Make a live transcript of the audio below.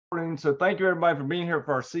Morning. So thank you everybody for being here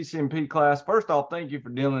for our CCNP class. First off, thank you for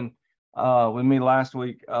dealing with me last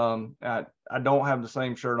week. I don't have the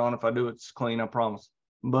same shirt on. If I do, it's clean, I promise.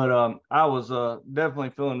 But I was definitely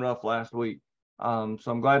feeling rough last week. So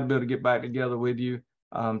I'm glad to be able to get back together with you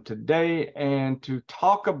today and to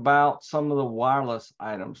talk about some of the wireless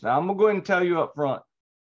items. Now I'm gonna go ahead and tell you up front,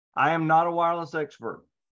 I am not a wireless expert.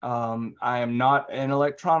 I am not an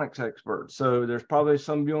electronics expert. So there's probably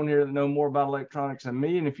some of you on here that know more about electronics than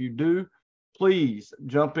me. And if you do, please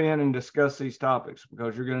jump in and discuss these topics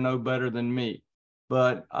because you're going to know better than me.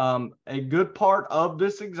 But a good part of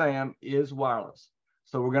this exam is wireless.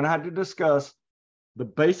 So we're going to have to discuss the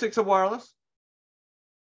basics of wireless,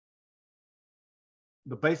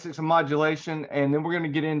 the basics of modulation, and then we're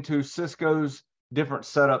going to get into Cisco's different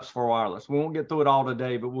setups for wireless. We won't get through it all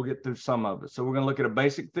today, but we'll get through some of it. So we're going to look at a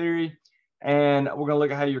basic theory, and we're going to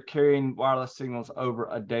look at how you're carrying wireless signals over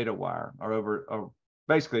a data wire or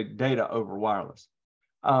basically data over wireless.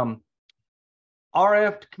 RF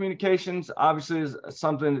communications obviously is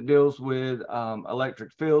something that deals with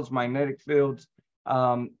electric fields, magnetic fields.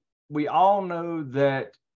 We all know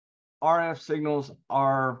that RF signals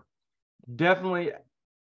are definitely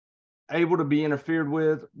able to be interfered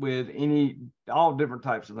with all different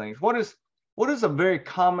types of things. What is a very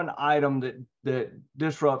common item that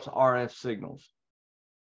disrupts RF signals?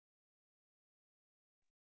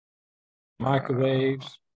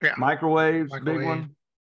 Microwaves. Yeah. Microwaves, big one.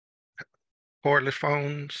 Cordless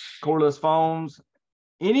phones. Cordless phones.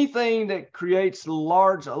 Anything that creates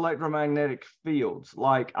large electromagnetic fields.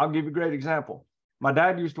 Like, I'll give you a great example. My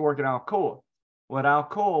dad used to work at Alcoa. Well, at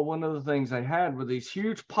Alcoa, one of the things they had were these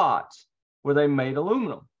huge pots where they made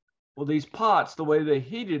aluminum. Well, these pots, the way they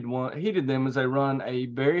heated them is they run a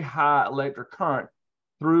very high electric current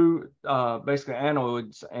through basically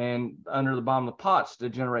anodes and under the bottom of the pots to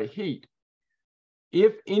generate heat.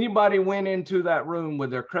 If anybody went into that room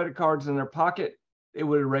with their credit cards in their pocket, it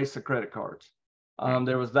would erase the credit cards.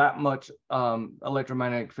 There was that much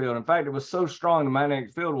electromagnetic field. In fact, it was so strong, the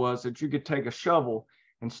magnetic field was that you could take a shovel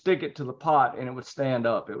and stick it to the pot and it would stand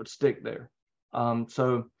up. It would stick there.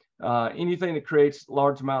 Anything that creates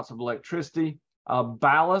large amounts of electricity,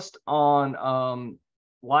 ballast on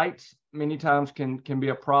lights many times can be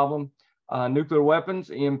a problem. Nuclear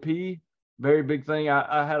weapons, EMP, very big thing.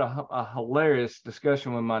 I had a hilarious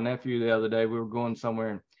discussion with my nephew the other day. We were going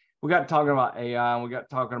somewhere and we got talking about AI, and we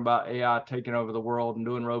got talking about AI taking over the world and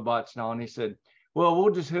doing robots and all. And he said, well,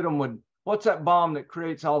 we'll just hit them with, what's that bomb that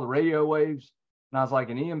creates all the radio waves? And I was like,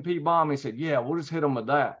 an EMP bomb? He said, yeah, we'll just hit them with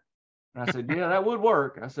that. And I said, yeah, that would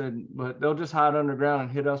work. I said, but they'll just hide underground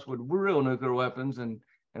and hit us with real nuclear weapons and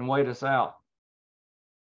wait us out.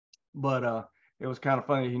 But it was kind of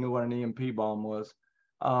funny. He knew what an EMP bomb was.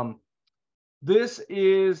 This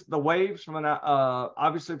is the waves from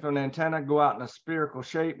obviously from an antenna go out in a spherical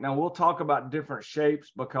shape. Now we'll talk about different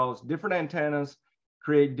shapes because different antennas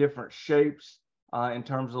create different shapes in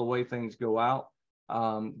terms of the way things go out.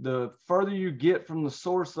 The further you get from the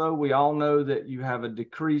source, though, we all know that you have a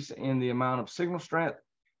decrease in the amount of signal strength,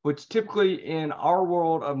 which typically in our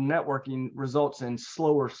world of networking results in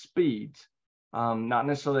slower speeds, not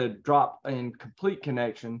necessarily a drop in complete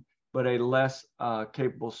connection, but a less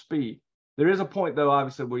capable speed. There is a point, though,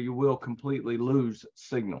 obviously, where you will completely lose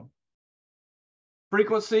signal.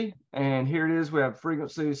 Frequency, and here it is. We have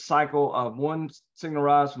frequency cycle of one signal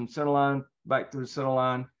rise from center line back through the center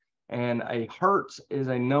line. And a hertz is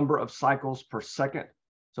a number of cycles per second.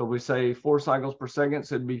 So we say 4 cycles per second,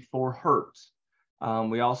 so it'd be 4 hertz.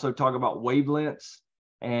 We also talk about wavelengths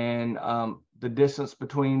and the distance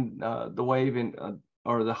between the wave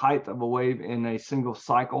or the height of a wave in a single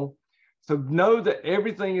cycle. So know that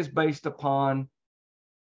everything is based upon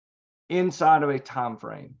inside of a time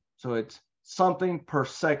frame. So it's something per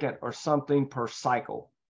second or something per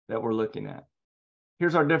cycle that we're looking at.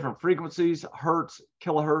 Here's our different frequencies: hertz,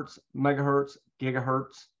 kilohertz, megahertz,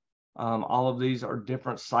 gigahertz. All of these are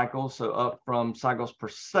different cycles. So up from cycles per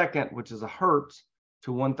second, which is a hertz,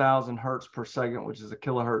 to 1,000 hertz per second, which is a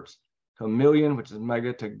kilohertz, to a million, which is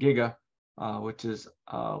mega, to giga, which is,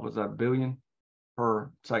 was that billion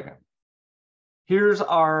per second. Here's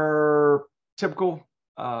our typical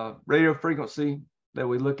radio frequency that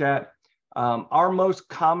we look at. Our most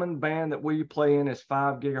common band that we play in is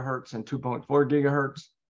 5 gigahertz and 2.4 gigahertz.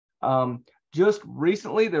 Just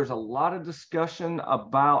recently, there's a lot of discussion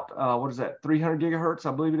about, 300 gigahertz,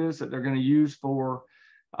 I believe it is, that they're going to use for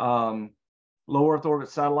low Earth orbit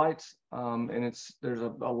satellites. And there's a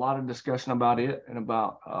lot of discussion about it and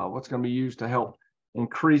about what's going to be used to help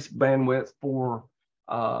increase bandwidth for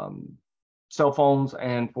cell phones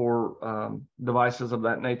and for devices of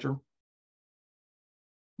that nature.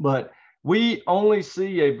 But we only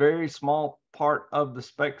see a very small part of the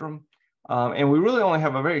spectrum. And we really only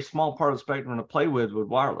have a very small part of the spectrum to play with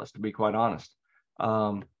wireless, to be quite honest.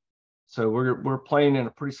 So we're playing in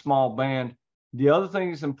a pretty small band. The other thing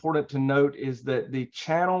that's important to note is that the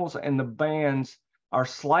channels and the bands are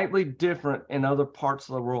slightly different in other parts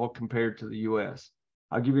of the world compared to the US.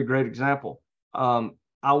 I'll give you a great example.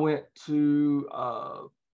 I went to,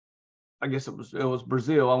 I guess it was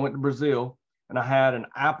Brazil. I went to Brazil and I had an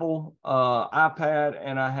Apple iPad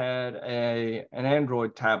and I had an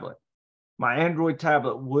Android tablet. My Android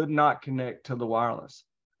tablet would not connect to the wireless.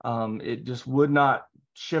 It just would not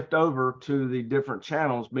shift over to the different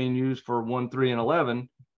channels being used for 1, 3, and 11,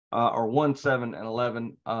 or 1, 7, and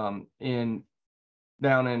 11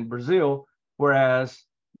 down in Brazil, whereas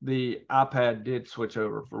the iPad did switch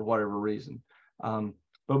over for whatever reason.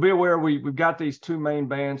 But be aware, we've got these two main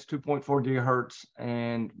bands, 2.4 gigahertz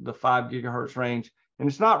and the 5 gigahertz range. And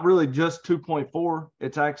it's not really just 2.4,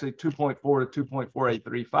 it's actually 2.4 to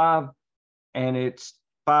 2.4835, and it's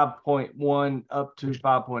 5.1 up to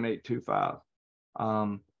 5.825.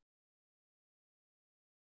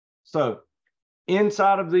 So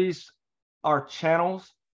inside of these are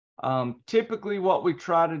channels. Typically what we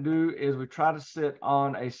try to do is we try to sit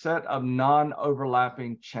on a set of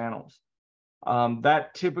non-overlapping channels.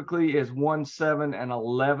 That typically is 1, 7, and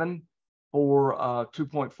 11 for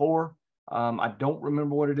 2.4. I don't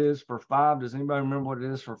remember what it is for 5. Does anybody remember what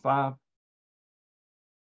it is for 5?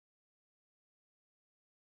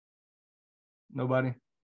 Nobody?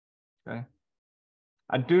 Okay.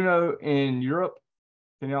 I do know in Europe,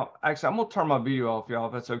 actually, I'm gonna turn my video off, y'all,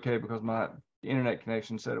 if that's okay, because my internet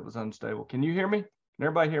connection said it was unstable. Can you hear me? Can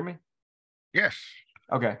everybody hear me? Yes.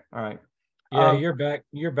 Okay. All right. Yeah, you're back.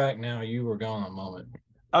 You're back now. You were gone a moment.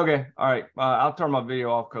 Okay. All right. I'll turn my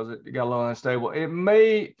video off because it got a little unstable. It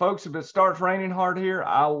may, folks, if it starts raining hard here,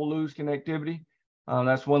 I will lose connectivity.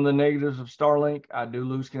 That's one of the negatives of Starlink. I do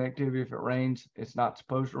lose connectivity if it rains. It's not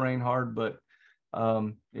supposed to rain hard, but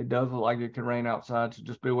it does look like it could rain outside. So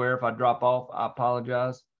just be aware if I drop off, I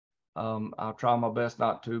apologize. I'll try my best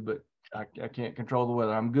not to, but I can't control the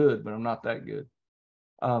weather. I'm good, but I'm not that good.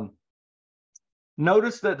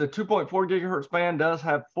 Notice that the 2.4 gigahertz band does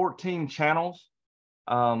have 14 channels.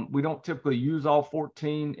 We don't typically use all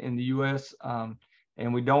 14 in the US,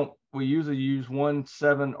 and we usually use 1,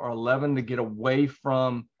 7, or 11 to get away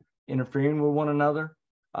from interfering with one another.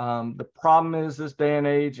 The problem is this day and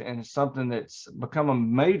age, and it's something that's become a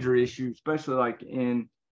major issue, especially like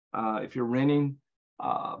if you're renting,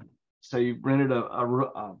 say you've rented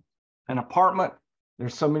an apartment.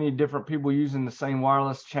 There's so many different people using the same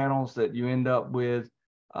wireless channels that you end up with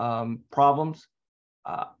problems.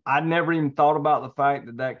 I never even thought about the fact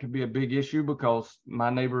that that could be a big issue because my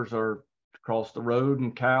neighbors are across the road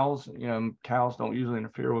and cows. Cows don't usually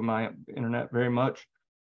interfere with my internet very much.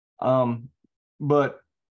 But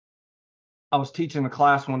I was teaching a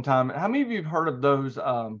class one time. How many of you have heard of those,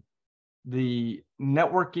 the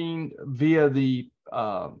networking via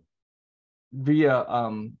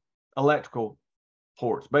electrical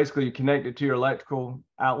ports? Basically, you connect it to your electrical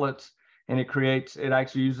outlets, and it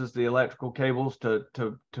actually uses the electrical cables to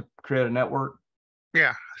create a network.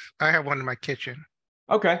 Yeah, I have one in my kitchen.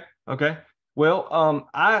 Okay. Well,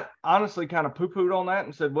 I honestly kind of poo-pooed on that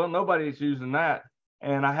and said, well, nobody's using that.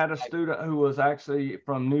 And I had a student who was actually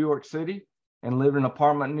from New York City and lived in an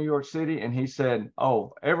apartment in New York City, and he said,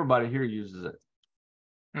 oh, everybody here uses it.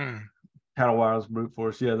 Kind of wireless brute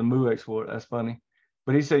force. Yeah, the Moo export. That's funny.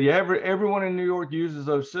 But he said, yeah, everyone in New York uses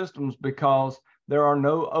those systems because there are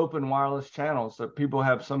no open wireless channels. So people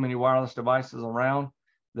have so many wireless devices around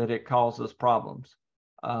that it causes problems.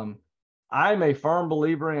 I'm a firm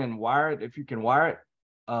believer in wire it if you can wire it.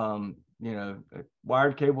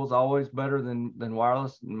 Wired cable is always better than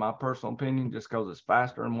wireless, in my personal opinion, just because it's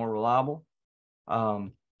faster and more reliable.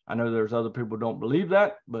 I know there's other people who don't believe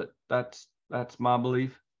that, but that's my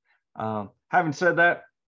belief. Having said that,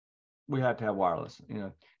 we have to have wireless,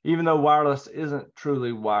 even though wireless isn't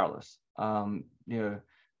truly wireless. Our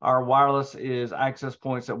wireless is access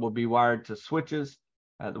points that will be wired to switches,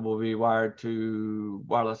 that will be wired to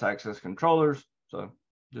wireless access controllers. So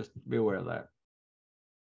just be aware of that.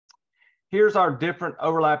 Here's our different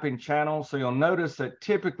overlapping channels. So you'll notice that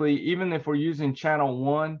typically, even if we're using channel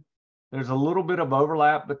 1, there's a little bit of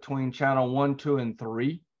overlap between channel 1, 2, and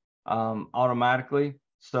 3 automatically.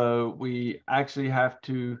 So we actually have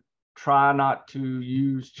to try not to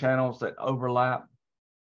use channels that overlap.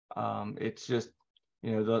 It's just,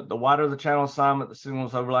 the wider the channel assignment, the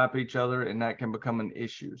signals overlap each other, and that can become an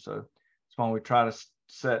issue. So that's why we try to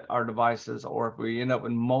set our devices, or if we end up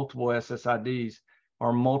with multiple SSIDs,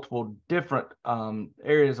 or multiple different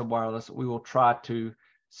areas of wireless, we will try to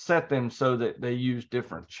set them so that they use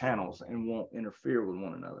different channels and won't interfere with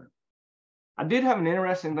one another. I did have an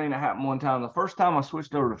interesting thing that happened one time. The first time I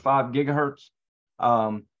switched over to 5 gigahertz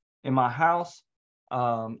in my house,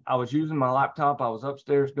 I was using my laptop. I was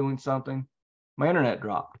upstairs doing something. My internet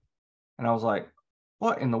dropped. And I was like,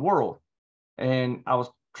 what in the world? And I was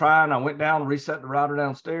trying, I went down, reset the router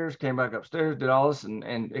downstairs, came back upstairs, did all this,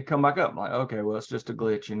 and it come back up. I'm like, okay, well, it's just a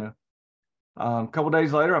glitch, you know. A couple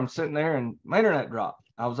days later, I'm sitting there and my internet dropped.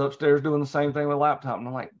 I was upstairs doing the same thing with a laptop. And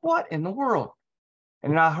I'm like, what in the world?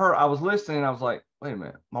 And then I was listening, and I was like, wait a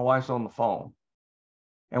minute, my wife's on the phone.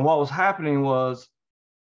 And what was happening was,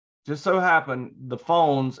 just so happened, the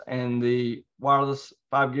phones and the wireless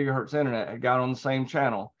 5 gigahertz internet had got on the same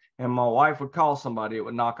channel. And my wife would call somebody, it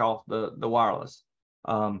would knock off the wireless.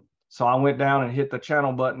 So I went down and hit the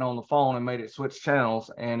channel button on the phone and made it switch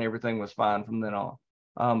channels, and everything was fine from then on.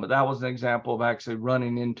 But that was an example of actually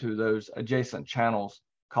running into those adjacent channels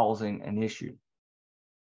causing an issue.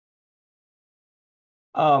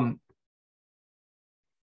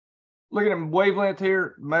 Looking at wavelength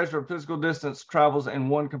here, measure of physical distance travels in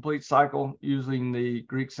one complete cycle using the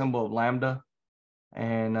Greek symbol of lambda.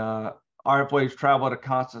 And RF waves travel at a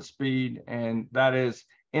constant speed, and that is,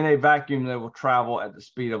 in a vacuum, they will travel at the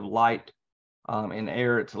speed of light. In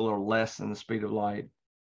air, it's a little less than the speed of light.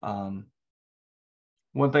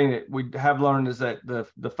 One thing that we have learned is that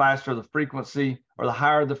the faster the frequency, or the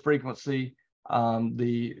higher the frequency,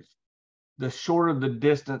 the shorter the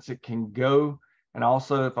distance it can go. And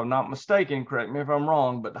also, if I'm not mistaken, correct me if I'm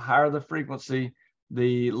wrong, but the higher the frequency,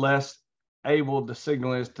 the less able the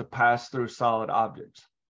signal is to pass through solid objects.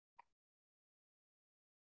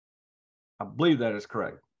 I believe that is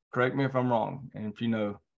correct. Correct me if I'm wrong, and if you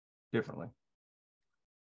know differently.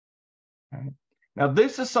 All right. Now,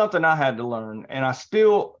 this is something I had to learn, and I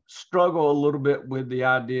still struggle a little bit with the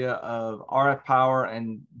idea of RF power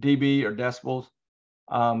and dB or decibels,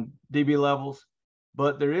 dB levels.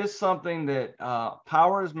 But there is something that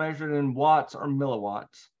power is measured in watts or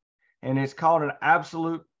milliwatts, and it's called an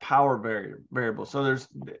absolute power variable. So there's,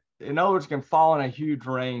 in other words, it can fall in a huge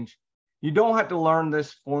range. You don't have to learn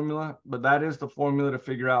this formula, but that is the formula to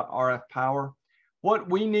figure out RF power. What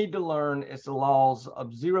we need to learn is the laws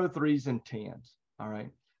of 0, 3s, and 10s. All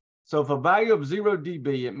right. So if a value of 0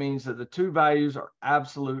 dB, it means that the two values are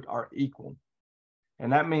absolute, are equal.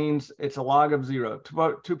 And that means it's a log of 0.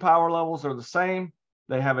 Two power levels are the same.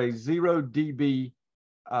 They have a 0 dB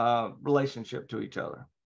relationship to each other.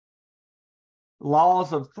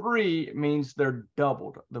 Laws of 3 means they're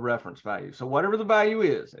doubled the reference value. So whatever the value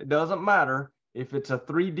is, it doesn't matter. If it's a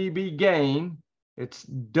 3 dB gain, it's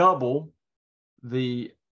double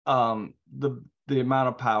the amount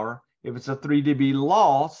of power. If it's a 3 dB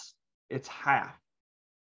loss, it's half.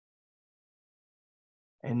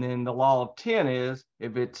 And then the law of 10 is,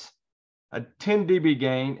 if it's a 10 dB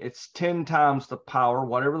gain, it's 10 times the power,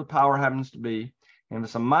 whatever the power happens to be. And if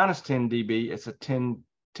it's a minus 10 dB, it's a 10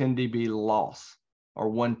 dB loss, or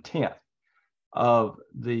 1/10 of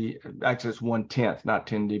the, actually it's 1/10, not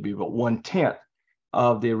 10 dB, but 1/10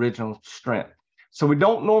 of the original strength. So we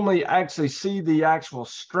don't normally actually see the actual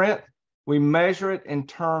strength. We measure it in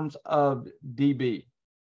terms of dB.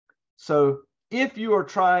 So if you are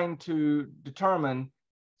trying to determine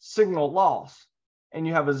signal loss, and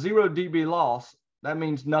you have a 0 dB loss, that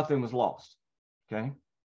means nothing was lost, okay?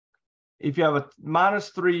 If you have a minus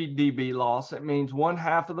 3 dB loss, it means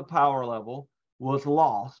 1/2 of the power level was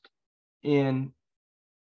lost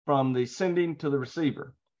from the sending to the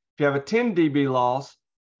receiver. If you have a 10 dB loss,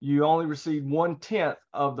 you only received 1/10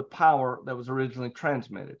 of the power that was originally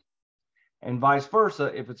transmitted. And vice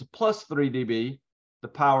versa, if it's a plus 3 dB, the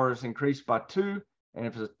power is increased by 2, and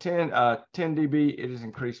if it's a 10 dB, it is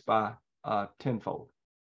increased by tenfold.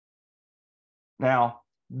 Now,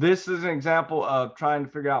 this is an example of trying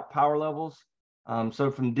to figure out power levels.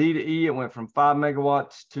 So from D to E, it went from 5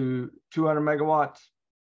 megawatts to 200 megawatts.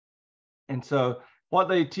 And so what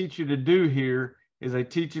they teach you to do here is they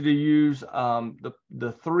teach you to use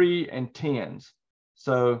the 3 and 10s.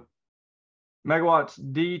 So megawatts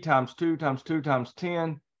D times 2 times 2 times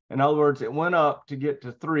 10. In other words, it went up to get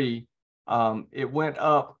to 3. It went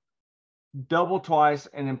up double twice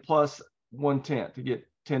and then plus 1/10 to get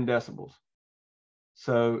 10 decibels.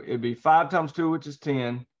 So it'd be 5 times 2, which is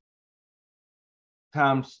 10,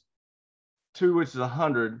 times 2, which is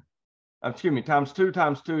 100. Excuse me, times 2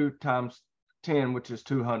 times 2 times 10, which is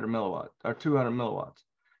 200 milliwatts, or 200 milliwatts.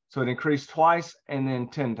 So it increased twice and then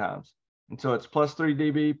 10 times. And so it's plus 3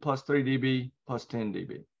 dB, plus 3 dB, plus 10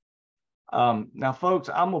 dB. Now, folks,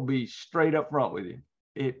 I'm going to be straight up front with you.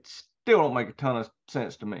 It still don't make a ton of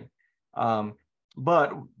sense to me.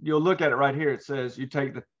 But you'll look at it right here. It says you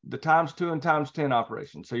take the times 2 and times 10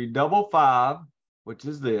 operation. So you double 5, which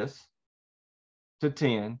is this, to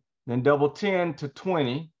 10, then double 10 to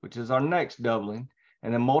 20, which is our next doubling,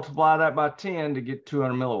 and then multiply that by 10 to get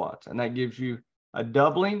 200 milliwatts. And that gives you a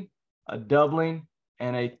doubling,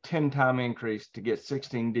 and a 10-time increase to get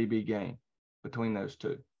 16 dB gain between those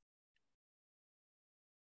two.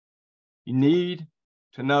 You need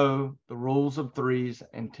to know the rules of 3s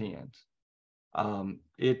and 10s.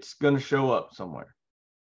 It's going to show up somewhere.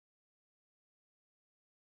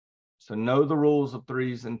 So know the rules of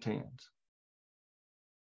 3s and 10s.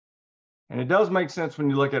 And it does make sense when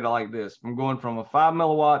you look at it like this. From going from a 5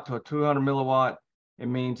 milliwatt to a 200 milliwatt, it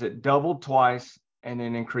means it doubled twice and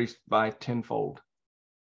then increased by tenfold.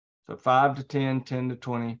 So 5 to 10, 10 to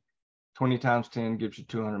 20, 20 times 10 gives you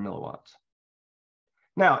 200 milliwatts.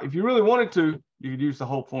 Now, if you really wanted to, you could use the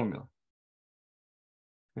whole formula.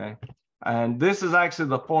 Okay. And this is actually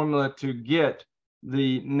the formula to get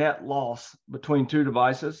the net loss between two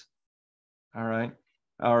devices. All right.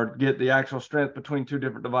 Or get the actual strength between two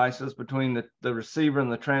different devices, between the receiver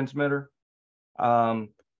and the transmitter.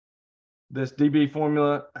 This dB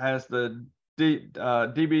formula has the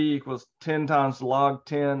dB equals 10 times log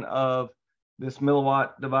 10 of this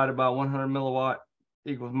milliwatt divided by 100 milliwatt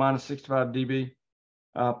equals minus 65 dB.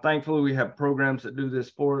 Thankfully, we have programs that do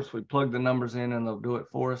this for us. We plug the numbers in and they'll do it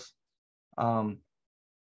for us. But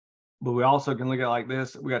we also can look at it like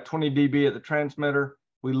this. We got 20 dB at the transmitter.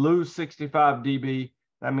 We lose 65 dB.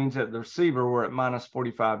 That means that the receiver, we're at minus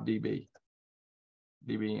 45 dBm.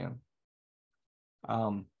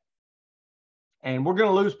 And we're going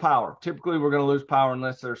to lose power. Typically, we're going to lose power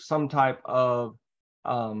unless there's some type of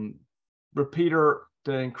repeater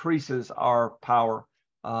that increases our power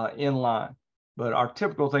in line. But our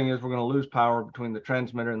typical thing is we're going to lose power between the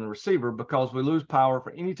transmitter and the receiver because we lose power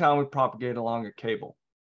for any time we propagate along a cable,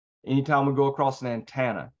 anytime we go across an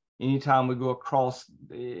antenna, anytime we go across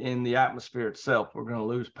in the atmosphere itself, we're going to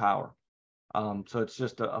lose power. So it's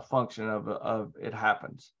just a function of it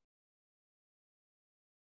happens.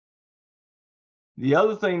 The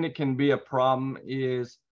other thing that can be a problem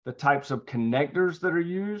is the types of connectors that are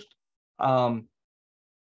used on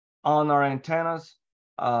our antennas,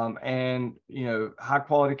 and high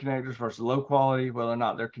quality connectors versus low quality, whether or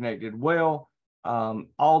not they're connected well.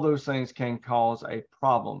 All those things can cause a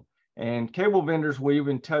problem. And cable vendors will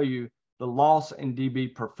even tell you the loss in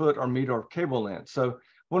dB per foot or meter of cable length. So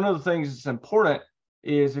one of the things that's important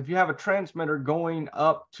is if you have a transmitter going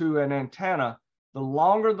up to an antenna, the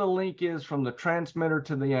longer the link is from the transmitter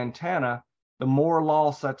to the antenna, the more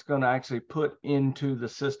loss that's going to actually put into the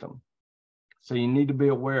system. So you need to be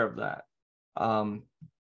aware of that.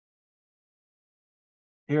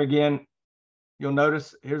 Here again, you'll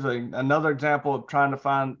notice here's another example of trying to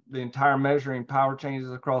find the entire measuring power changes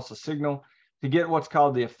across a signal to get what's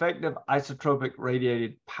called the effective isotropic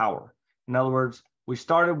radiated power. In other words, we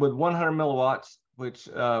started with 100 milliwatts, which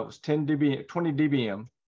was 20 dBm.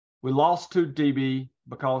 We lost 2 dB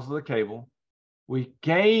because of the cable. We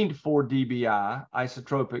gained 4 dBi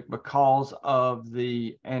isotropic because of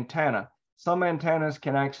the antenna. Some antennas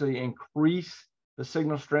can actually increase the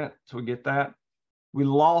signal strength, so we get that. We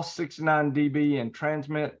lost 69 dB in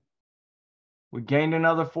transmit. We gained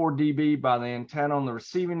another 4 dB by the antenna on the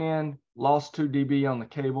receiving end, lost 2 dB on the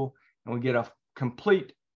cable, and we get a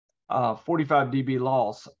complete 45 dB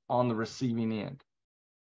loss on the receiving end.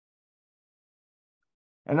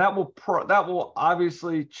 And that will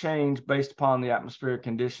obviously change based upon the atmospheric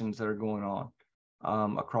conditions that are going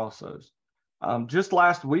on across those. Just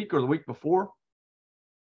last week or the week before,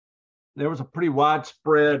 there was a pretty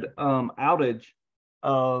widespread outage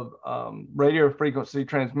of radio frequency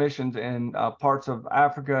transmissions in parts of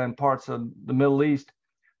Africa and parts of the Middle East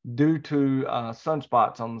due to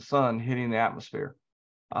sunspots on the sun hitting the atmosphere.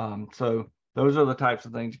 So those are the types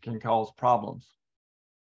of things that can cause problems.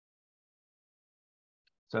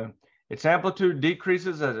 So its amplitude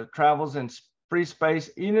decreases as it travels in free space,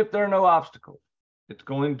 even if there are no obstacles. It's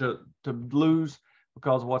going to lose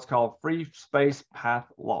because of what's called free space path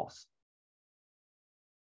loss.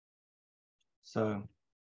 So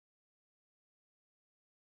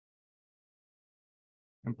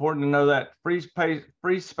important to know that free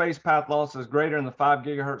space path loss is greater in the 5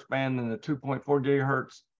 gigahertz band than the 2.4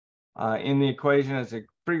 gigahertz. In the equation, as the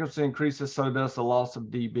frequency increases, so does the loss of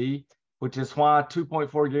dB, which is why 2.4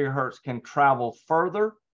 gigahertz can travel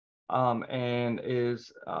further and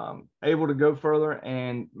is able to go further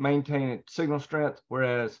and maintain its signal strength,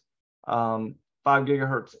 whereas 5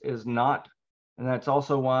 gigahertz is not. And that's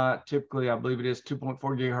also why typically, I believe it is 2.4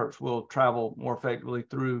 gigahertz will travel more effectively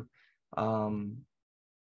through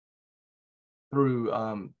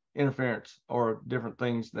through interference or different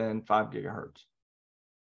things than 5 gigahertz.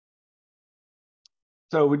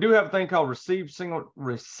 So we do have a thing called received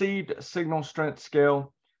signal strength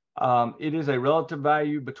scale. It is a relative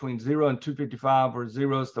value between 0 and 255, where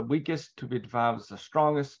 0 is the weakest, 255 is the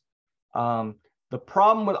strongest. The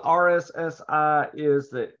problem with RSSI is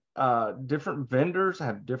that different vendors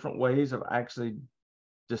have different ways of actually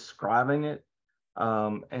describing it.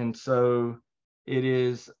 And so it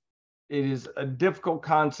is a difficult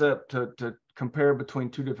concept to compare between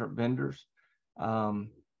two different vendors.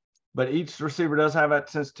 But each receiver does have that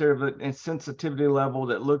sensitivity level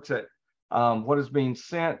that looks at what is being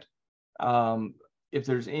sent, if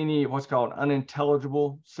there's any what's called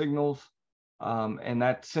unintelligible signals, and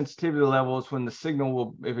that sensitivity level is when the signal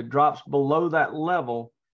will, if it drops below that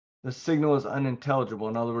level, the signal is unintelligible.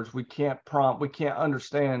 In other words, we can't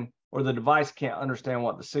understand, or the device can't understand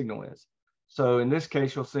what the signal is. So in this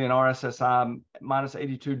case, you'll see an RSSI minus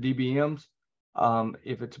 82 dBms.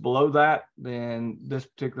 If it's below that, then this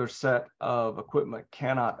particular set of equipment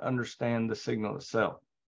cannot understand the signal itself.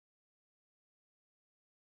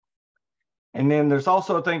 And then there's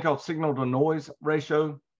also a thing called signal to noise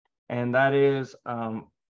ratio, and that is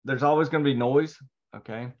there's always going to be noise.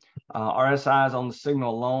 Okay, RSI is on the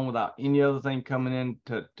signal alone without any other thing coming in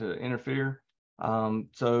to interfere.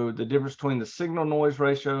 So the difference between the signal noise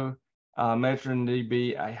ratio measured in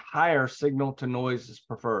dB, a higher signal to noise is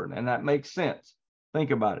preferred, and that makes sense.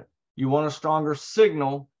 Think about it. You want a stronger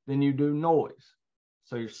signal than you do noise.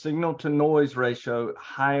 So your signal to noise ratio,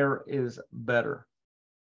 higher is better.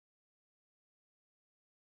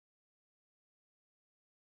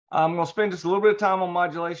 I'm going to spend just a little bit of time on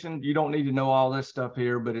modulation. You don't need to know all this stuff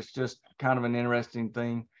here, but it's just kind of an interesting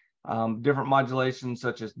thing. Different modulations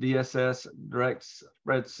such as DSS, direct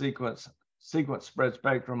spread sequence spread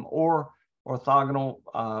spectrum, or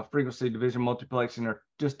orthogonal frequency division multiplexing are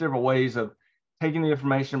just different ways of taking the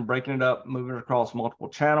information, breaking it up, moving it across multiple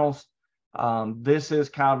channels. This is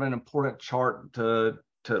kind of an important chart to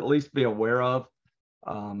at least be aware of.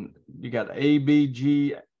 You got A, B,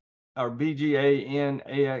 G, or BGA, N,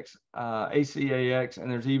 AX, ACAX, and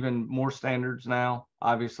there's even more standards now,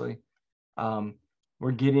 obviously.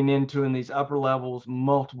 We're getting into, in these upper levels,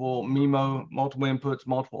 multiple MIMO, multiple inputs,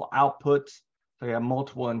 multiple outputs. So you have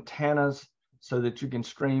multiple antennas so that you can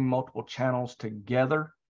stream multiple channels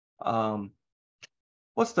together.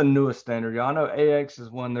 What's the newest standard? I know AX is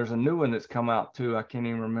one. There's a new one that's come out too. I can't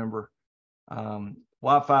even remember.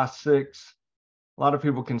 Wi-Fi 6. A lot of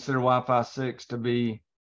people consider Wi-Fi 6 to be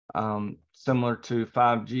similar to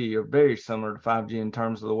 5G, or very similar to 5G in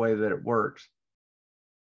terms of the way that it works.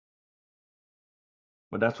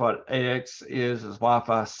 But that's what AX is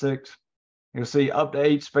Wi-Fi 6. You'll see up to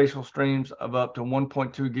 8 spatial streams of up to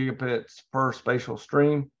 1.2 gigabits per spatial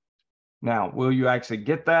stream. Now, will you actually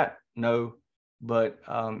get that? No, but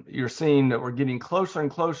you're seeing that we're getting closer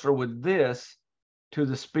and closer with this to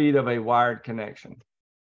the speed of a wired connection.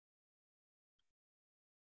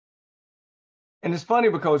 And it's funny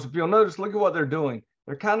because if you'll notice, look at what they're doing.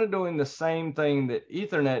 They're kind of doing the same thing that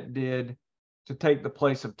Ethernet did to take the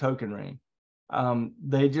place of token ring.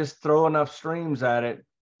 They just throw enough streams at it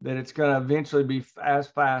that it's going to eventually be as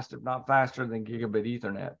fast, if not faster, than gigabit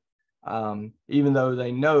Ethernet. Even though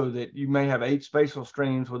they know that you may have 8 spatial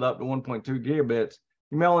streams with up to 1.2 gigabits,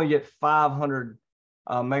 you may only get 500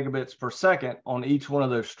 megabits per second on each one of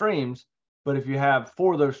those streams. But if you have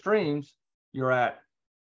 4 of those streams, you're at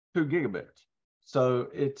 2 gigabits. So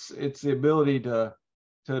it's the ability to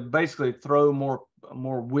basically throw more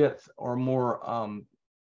width, or more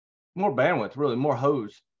bandwidth, really more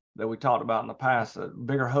hose that we talked about in the past, a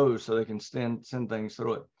bigger hose so they can send things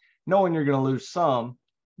through it. Knowing you're going to lose some,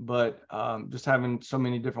 but just having so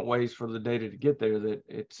many different ways for the data to get there that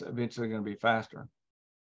it's eventually going to be faster.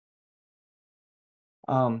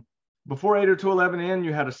 Before 802.11n,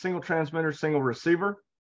 you had a single transmitter, single receiver.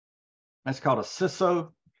 That's called a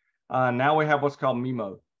CISO. Now we have what's called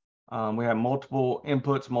MIMO. We have multiple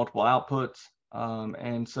inputs, multiple outputs.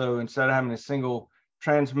 And so instead of having a single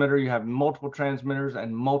transmitter, you have multiple transmitters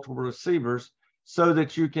and multiple receivers so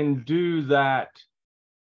that you can do that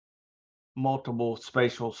multiple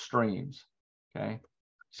spatial streams. Okay.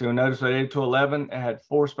 So you'll notice that 802.11, it had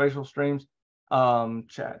 4 spatial streams.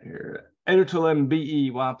 Chat here. 802.11be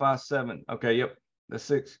Wi-Fi 7. Okay. Yep. The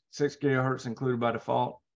 6 gigahertz included by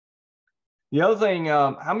default. The other thing,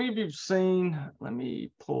 how many of you have seen, let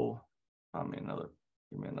me pull, give me another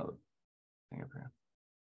thing up here.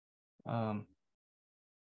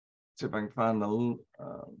 See if I can find the,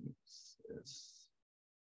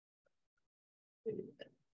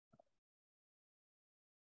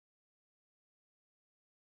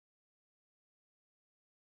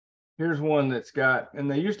 here's one that's got, and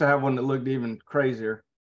they used to have one that looked even crazier.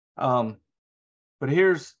 But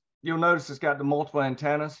here's, you'll notice it's got the multiple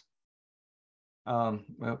antennas. Well,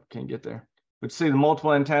 can't get there, but see the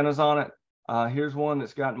multiple antennas on it. Here's one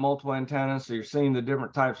that's got multiple antennas. So you're seeing the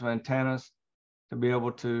different types of antennas to be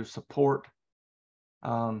able to support.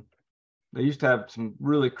 They used to have some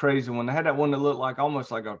really crazy one. They had that one that looked like almost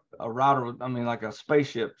like a router. I mean, like a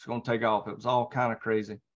spaceship. It's going to take off. It was all kind of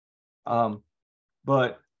crazy.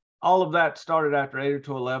 But all of that started after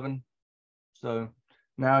 802.11. So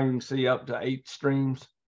now you can see up to 8 streams.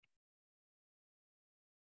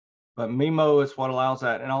 But MIMO is what allows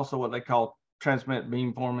that, and also what they call transmit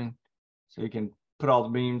beamforming. So you can put all the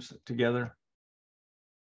beams together.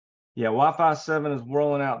 Yeah, Wi-Fi 7 is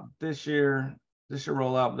rolling out this year. This should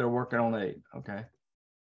roll out. They're working on 8. Okay.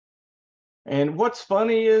 And what's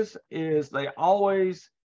funny is they always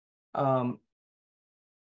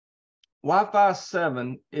Wi-Fi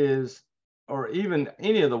 7 is, or even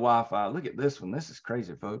any of the Wi-Fi. Look at this one. This is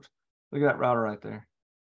crazy, folks. Look at that router right there.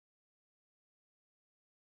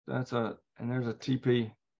 That's and there's a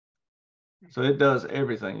TP. So it does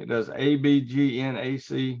everything. It does A, B, G, N, A,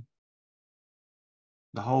 C,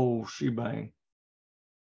 the whole shebang.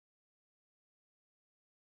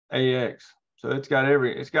 AX. So it's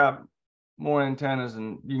got more antennas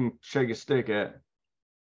than you can shake a stick at.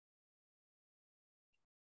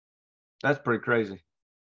 That's pretty crazy.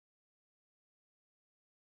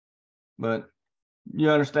 But you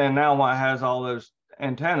understand now why it has all those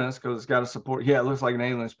antennas, because it's got to support. Yeah, it looks like an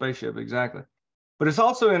alien spaceship, exactly. But it's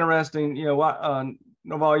also interesting, you know,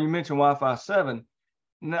 Naval, you mentioned Wi-Fi 7.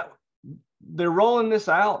 Now, they're rolling this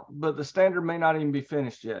out, but the standard may not even be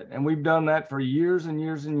finished yet. And we've done that for years and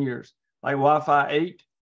years and years. Like Wi-Fi 8,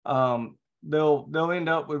 they'll end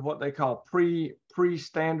up with what they call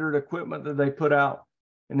pre-standard equipment that they put out,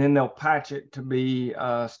 and then they'll patch it to be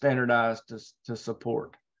standardized to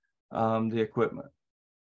support the equipment.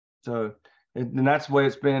 So, and that's the way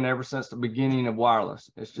it's been ever since the beginning of wireless.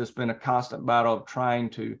 It's just been a constant battle of trying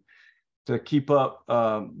to keep up.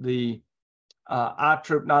 The not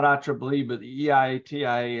IEEE, but the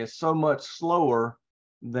EIA-TIA is so much slower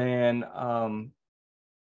than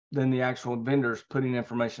the actual vendors putting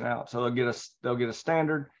information out. So they'll get a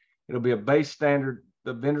standard. It'll be a base standard.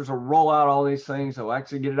 The vendors will roll out all these things. They'll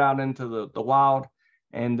actually get it out into the wild,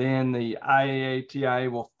 and then the IAA-TIA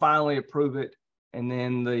will finally approve it, and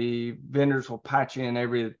then the vendors will patch in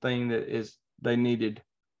everything that they needed,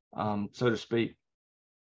 so to speak.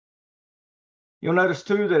 You'll notice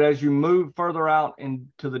too that as you move further out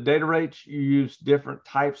into the data rates, you use different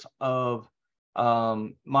types of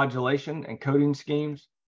modulation and coding schemes,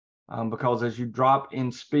 because as you drop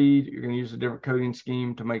in speed, you're going to use a different coding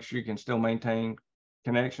scheme to make sure you can still maintain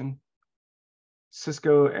connection.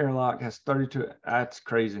 Cisco Airlock has 32. That's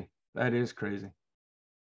crazy. That is crazy.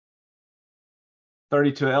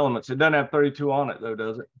 32 elements. It doesn't have 32 on it though,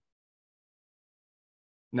 does it?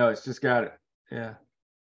 No, it's just got it. Yeah.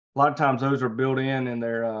 A lot of times those are built in, and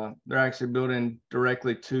they're actually built in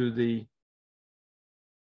directly to the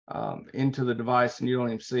into the device, and you don't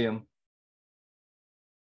even see them.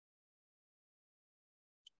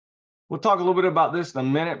 We'll talk a little bit about this in a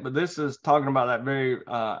minute, but this is talking about that very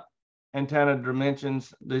antenna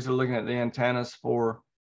dimensions. These are looking at the antennas for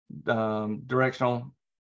directional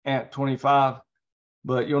ANT 25,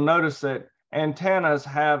 but you'll notice that antennas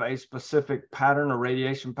have a specific pattern or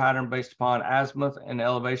radiation pattern based upon azimuth and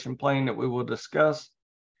elevation plane that we will discuss.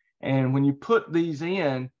 And when you put these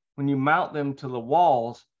in, when you mount them to the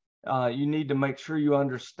walls, you need to make sure you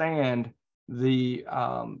understand the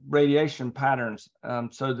radiation patterns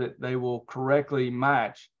so that they will correctly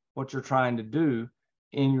match what you're trying to do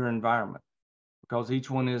in your environment, because each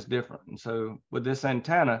one is different. And so with this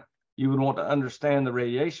antenna, you would want to understand the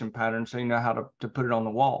radiation pattern so you know how to put it on the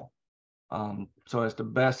wall, so as to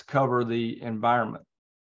best cover the environment.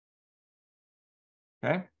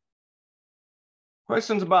 Okay.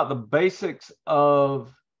 Questions about the basics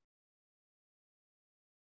of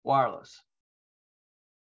wireless?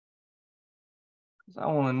 I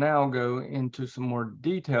want to now go into some more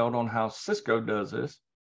detailed on how Cisco does this.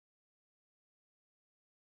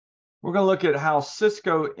 We're going to look at how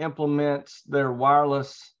Cisco implements their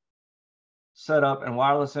wireless setup and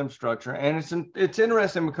wireless infrastructure. And it's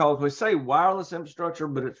interesting because we say wireless infrastructure,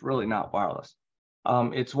 but it's really not wireless.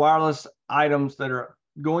 It's wireless items that are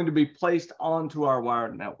going to be placed onto our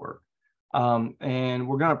wired network. And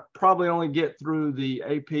we're going to probably only get through the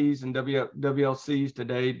APs and WLCs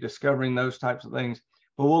today, discovering those types of things.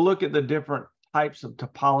 But we'll look at the different types of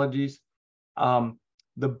topologies.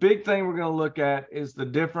 The big thing we're going to look at is the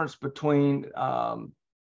difference between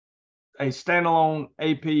a standalone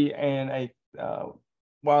AP and a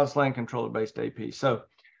wireless LAN controller based AP. So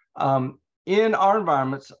in our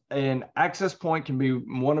environments, an access point can be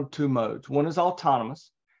one of two modes. One is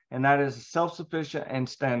autonomous, and that is self-sufficient and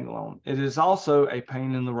standalone. It is also a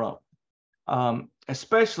pain in the rump,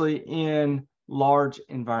 especially in large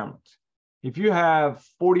environments. If you have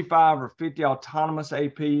 45 or 50 autonomous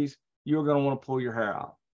APs, you're going to want to pull your hair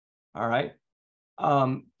out. All right.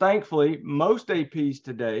 Thankfully, most APs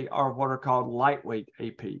today are what are called lightweight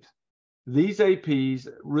APs. These APs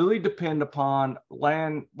really depend upon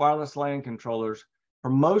wireless LAN controllers for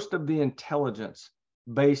most of the intelligence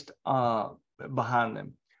based behind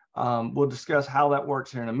them. We'll discuss how that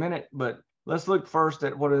works here in a minute, but let's look first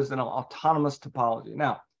at what is an autonomous topology.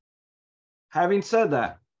 Now, having said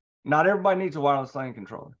that, not everybody needs a wireless LAN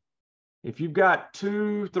controller. If you've got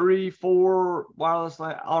 2, 3, 4 wireless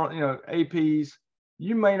LAN, APs,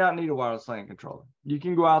 you may not need a wireless LAN controller. You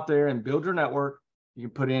can go out there and build your network. You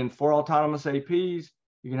can put in 4 autonomous APs.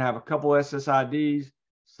 You can have a couple SSIDs,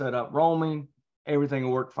 set up roaming. Everything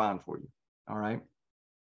will work fine for you. All right.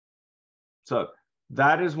 So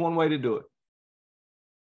that is one way to do it.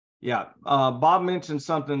 Yeah. Bob mentioned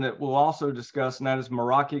something that we'll also discuss, and that is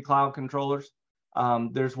Meraki cloud controllers.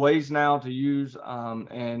 There's ways now to use,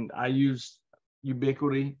 and I use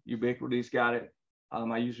Ubiquiti. Ubiquiti's got it.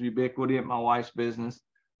 I use Ubiquiti at my wife's business.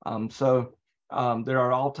 So there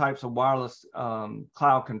are all types of wireless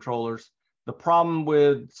cloud controllers. The problem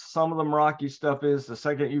with some of the Meraki stuff is the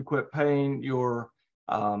second you quit paying, your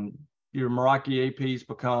Meraki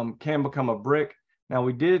APs can become a brick. Now,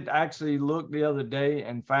 we did actually look the other day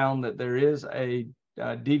and found that there is a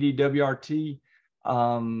DDWRT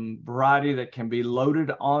variety that can be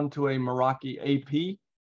loaded onto a Meraki AP,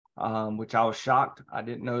 which I was shocked. I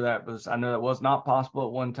didn't know that I know that was not possible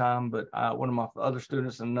at one time, but one of my other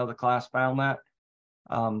students in another class found that.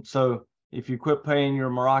 So if you quit paying your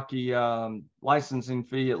Meraki licensing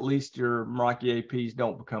fee, at least your Meraki APs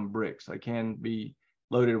don't become bricks. They can be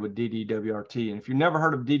loaded with DDWRT. And if you've never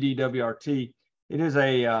heard of DDWRT, it is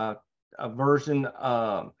a version,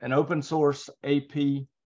 an open source AP.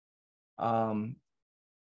 An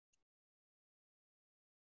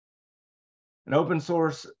open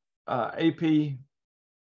source AP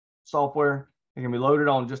software. It can be loaded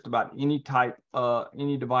on just about any type,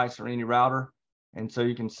 any device or any router. And so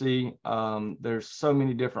you can see there's so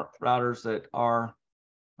many different routers that are,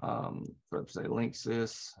 let's say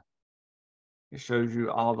Linksys. It shows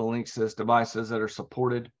you all the Linksys devices that are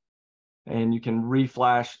supported. And you can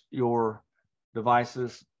reflash your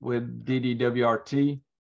devices with DDWRT.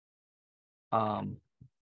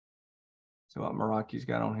 So what Meraki's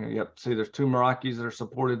got on here. Yep. See, there's 2 Merakis that are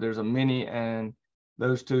supported. There's a mini and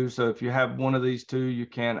those 2. So if you have one of these 2, you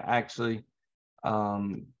can actually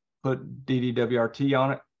put DDWRT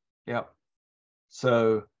on it. Yep.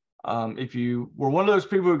 So if you were one of those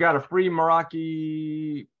people who got a free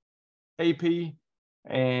Meraki AP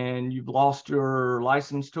and you've lost your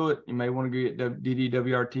license to it, you may want to get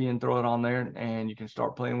DDWRT and throw it on there, and you can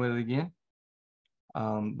start playing with it again.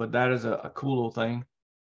 But that is a cool little thing.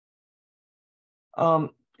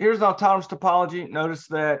 Here's an autonomous topology. Notice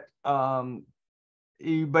that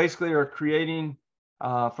you basically are creating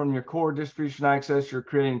from your core distribution access, you're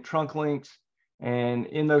creating trunk links, and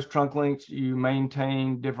in those trunk links, you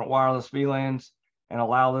maintain different wireless VLANs and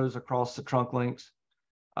allow those across the trunk links.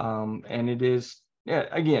 And it is, yeah,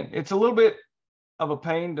 again, it's a little bit of a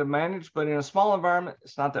pain to manage, but in a small environment,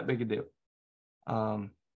 it's not that big a deal.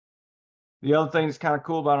 The other thing that's kind of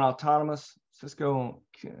cool about an autonomous Cisco,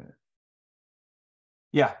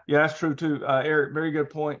 yeah, that's true too, Eric. Very good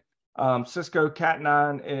point. Cisco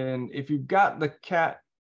Cat9, and if you've got the Cat,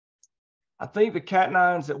 I think the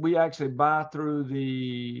Cat9s that we actually buy through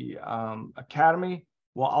the Academy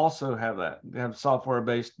will also have that. They have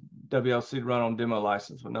software-based WLC to run on demo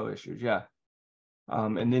license with no issues. Yeah,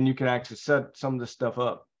 and then you can actually set some of this stuff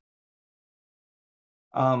up.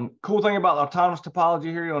 Cool thing about the autonomous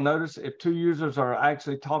topology here, you'll notice if 2 users are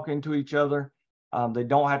actually talking to each other, they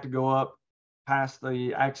don't have to go up past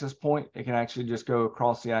the access point. It can actually just go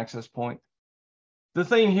across the access point. The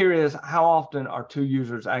thing here is, how often are 2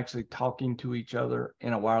 users actually talking to each other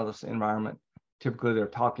in a wireless environment? Typically, they're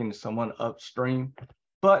talking to someone upstream.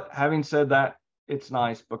 But having said that, it's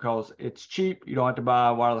nice because it's cheap. You don't have to buy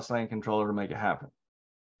a wireless LAN controller to make it happen.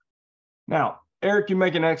 Now, Eric, you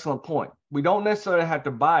make an excellent point. We don't necessarily have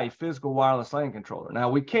to buy a physical wireless LAN controller.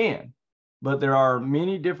 Now, we can, but there are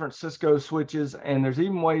many different Cisco switches, and there's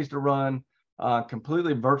even ways to run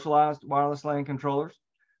completely virtualized wireless LAN controllers.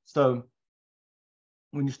 So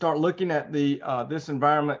when you start looking at the this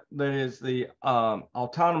environment that is the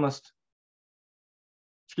autonomous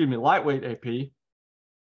lightweight AP.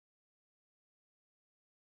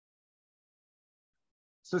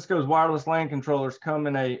 Cisco's wireless LAN controllers come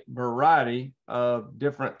in a variety of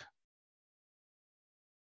different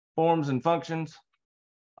forms and functions.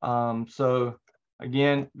 So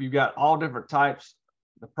again, you've got all different types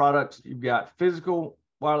of products. You've got physical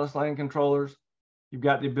wireless LAN controllers. You've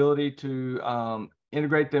got the ability to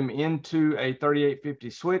integrate them into a 3850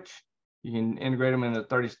 switch. You can integrate them in a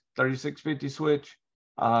 3650 switch.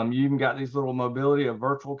 You even got these little mobility, a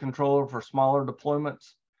virtual controller for smaller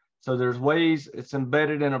deployments. So there's ways it's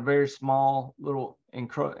embedded in a very small little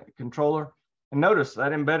controller. And notice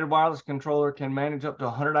that embedded wireless controller can manage up to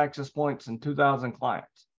 100 access points and 2,000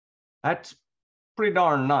 clients. That's pretty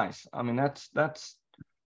darn nice. I mean, that's a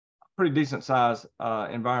pretty decent size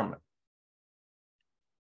environment.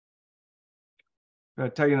 I'm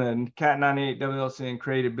going to tell you the Cat98 WLC and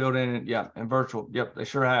created built-in, and virtual. Yep, they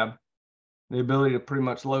sure have the ability to pretty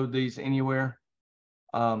much load these anywhere.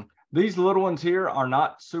 These little ones here are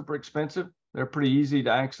not super expensive. They're pretty easy to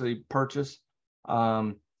actually purchase.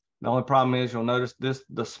 The only problem is you'll notice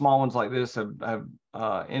the small ones like this have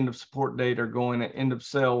end of support date or going at end of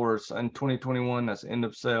sale, whereas in 2021, that's end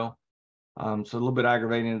of sale. So a little bit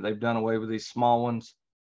aggravating that they've done away with these small ones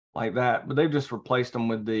like that, but they've just replaced them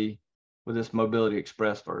with this Mobility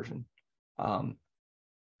Express version.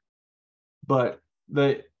 But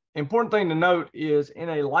the important thing to note is in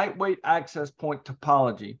a lightweight access point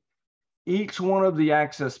topology, each one of the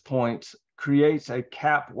access points creates a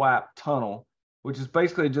cap-wap tunnel, which is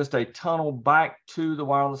basically just a tunnel back to the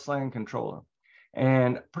wireless LAN controller.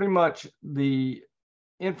 And pretty much the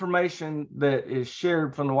information that is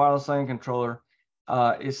shared from the wireless LAN controller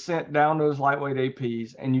is sent down to those lightweight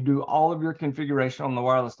APs, and you do all of your configuration on the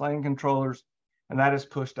wireless LAN controllers, and that is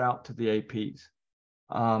pushed out to the APs.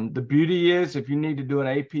 The beauty is if you need to do an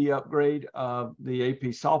AP upgrade of the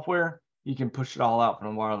AP software, you can push it all out from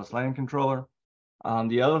the wireless LAN controller.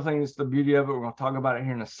 The other thing is the beauty of it, we're going to talk about it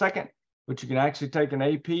here in a second, but you can actually take an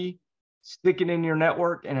AP, stick it in your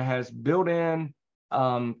network, and it has built-in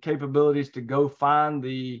capabilities to go find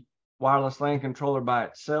the wireless LAN controller by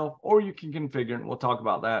itself, or you can configure it, and we'll talk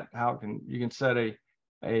about that, how you can set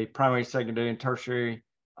a primary, secondary, and tertiary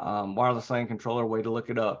wireless LAN controller, way to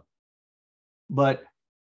look it up. But,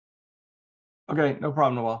 okay, no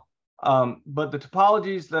problem, Noel. But the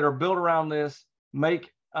topologies that are built around this make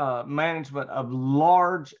management of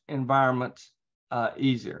large environments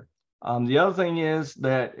easier. The other thing is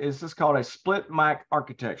that this is called a split MAC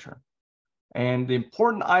architecture. And the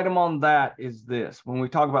important item on that is this. When we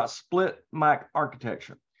talk about split MAC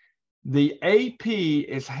architecture, the AP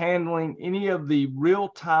is handling any of the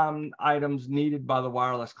real-time items needed by the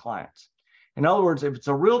wireless clients. In other words, if it's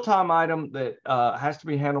a real-time item that has to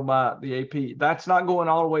be handled by the AP, that's not going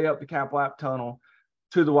all the way up the cap-wap tunnel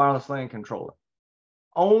to the wireless LAN controller.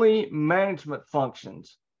 Only management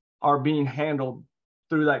functions are being handled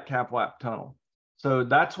through that cap-wap tunnel. So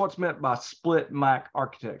that's what's meant by split MAC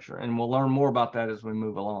architecture, and we'll learn more about that as we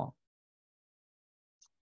move along.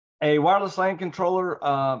 A wireless LAN controller,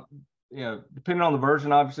 depending on the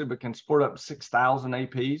version, obviously, but can support up to 6,000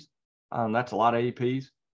 APs. That's a lot of APs.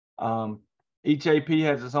 Each AP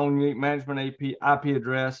has its own unique management IP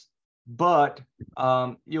address, but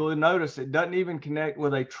you'll notice it doesn't even connect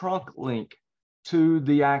with a trunk link to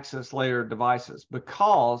the access layer devices,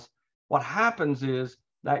 because what happens is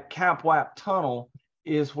that cap-wap tunnel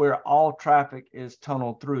is where all traffic is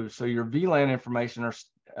tunneled through. So your VLAN information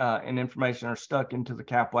are stuck into the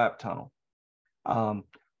cap-wap tunnel.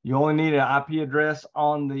 You only need an IP address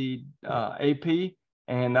on the AP,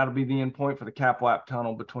 and that'll be the endpoint for the cap-wap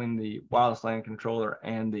tunnel between the wireless LAN controller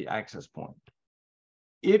and the access point.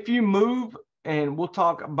 If you move, and we'll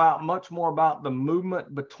talk about much more about the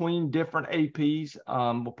movement between different APs,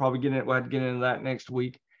 we'll have to get into that next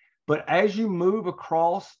week. But as you move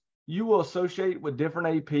across, you will associate with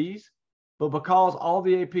different APs, but because all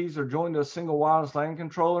the APs are joined to a single wireless LAN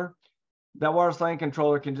controller, that wireless LAN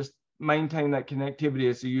controller can just maintain that connectivity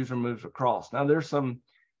as the user moves across. Now, there's some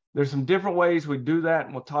different ways we do that,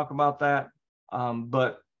 and we'll talk about that.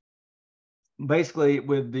 But basically,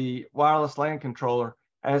 with the wireless LAN controller,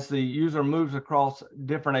 as the user moves across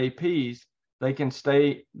different APs, they can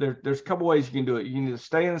stay there. There's a couple ways you can do it. You can either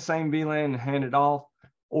stay in the same VLAN and hand it off,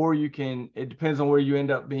 or you can, it depends on where you end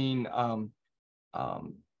up being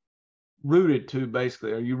routed to,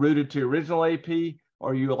 basically. Are you routed to original AP,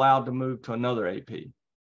 or are you allowed to move to another AP?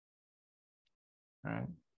 All right.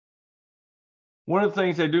 One of the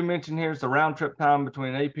things they do mention here is the round trip time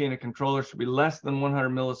between an AP and a controller should be less than 100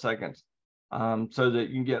 milliseconds, so that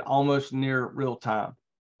you can get almost near real time.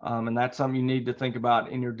 And that's something you need to think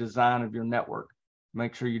about in your design of your network.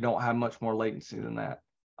 Make sure you don't have much more latency than that.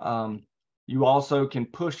 You also can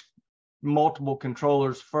push multiple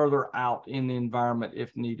controllers further out in the environment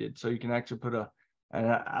if needed. So you can actually put a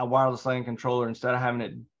wireless LAN controller, instead of having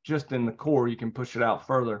it just in the core, you can push it out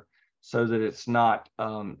further so that it's not,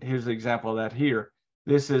 here's the example of that here.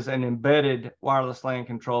 This is an embedded wireless LAN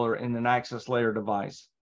controller in an access layer device,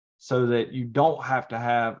 so that you don't have to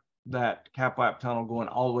have that CAPWAP tunnel going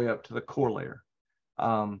all the way up to the core layer.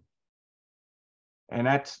 And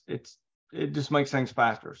it just makes things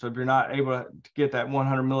faster. So if you're not able to get that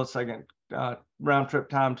 100 millisecond round trip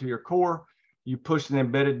time to your core, you push an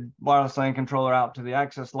embedded wireless LAN controller out to the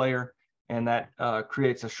access layer, and that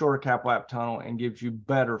creates a shorter CAPWAP tunnel and gives you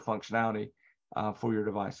better functionality for your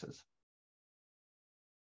devices.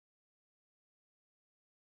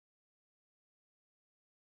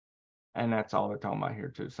 And that's all they're talking about here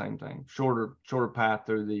too. Same thing, shorter path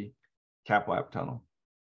through the CAPWAP tunnel.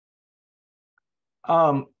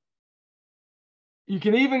 You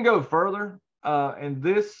can even go further, and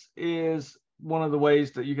this is one of the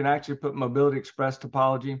ways that you can actually put Mobility Express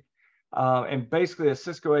topology. And basically a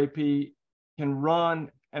Cisco AP can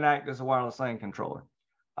run and act as a wireless LAN controller.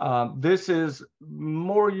 This is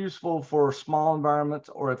more useful for small environments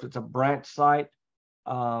or if it's a branch site.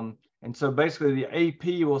 And so basically the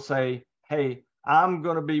AP will say, hey, I'm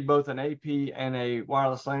going to be both an AP and a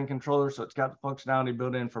wireless LAN controller. So it's got the functionality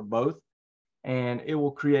built in for both. And it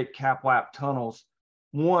will create CAPWAP tunnels,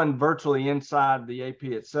 one virtually inside the AP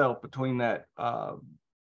itself, between that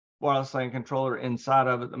wireless LAN controller inside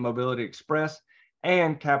of it, the Mobility Express,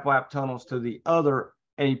 and CAPWAP tunnels to the other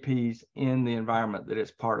APs in the environment that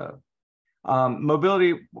it's part of.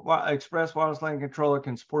 Mobility Express wireless LAN controller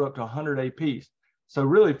can support up to 100 APs. So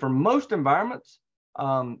really, for most environments,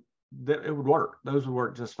 it would work. Those would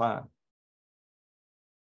work just fine.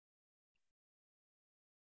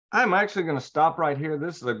 I'm actually going to stop right here.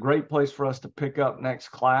 This is a great place for us to pick up next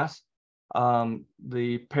class,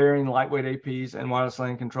 the pairing lightweight APs and wireless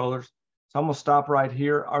LAN controllers. So I'm going to stop right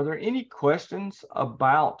here. Are there any questions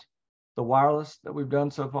about the wireless that we've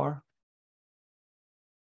done so far?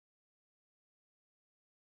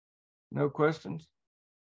 No questions?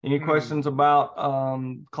 Any questions about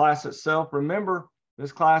class itself? Remember,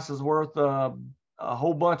 this class is worth a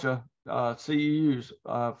whole bunch of CEUs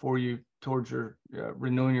for you towards your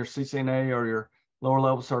renewing your CCNA or your lower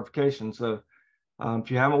level certification. So if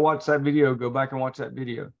you haven't watched that video, go back and watch that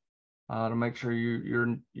video to make sure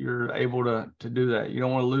you're able to do that. You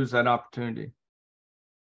don't want to lose that opportunity.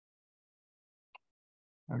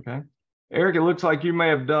 Okay, Eric, it looks like you may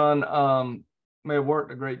have done may have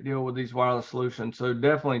worked a great deal with these wireless solutions. So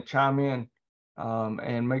definitely chime in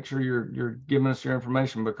and make sure you're giving us your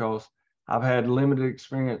information, because I've had limited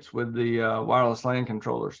experience with the wireless LAN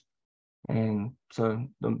controllers. And so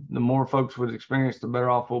the more folks with experience, the better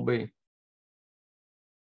off we'll be.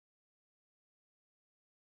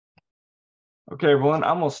 Okay, everyone,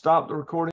 I'm going to stop the recording.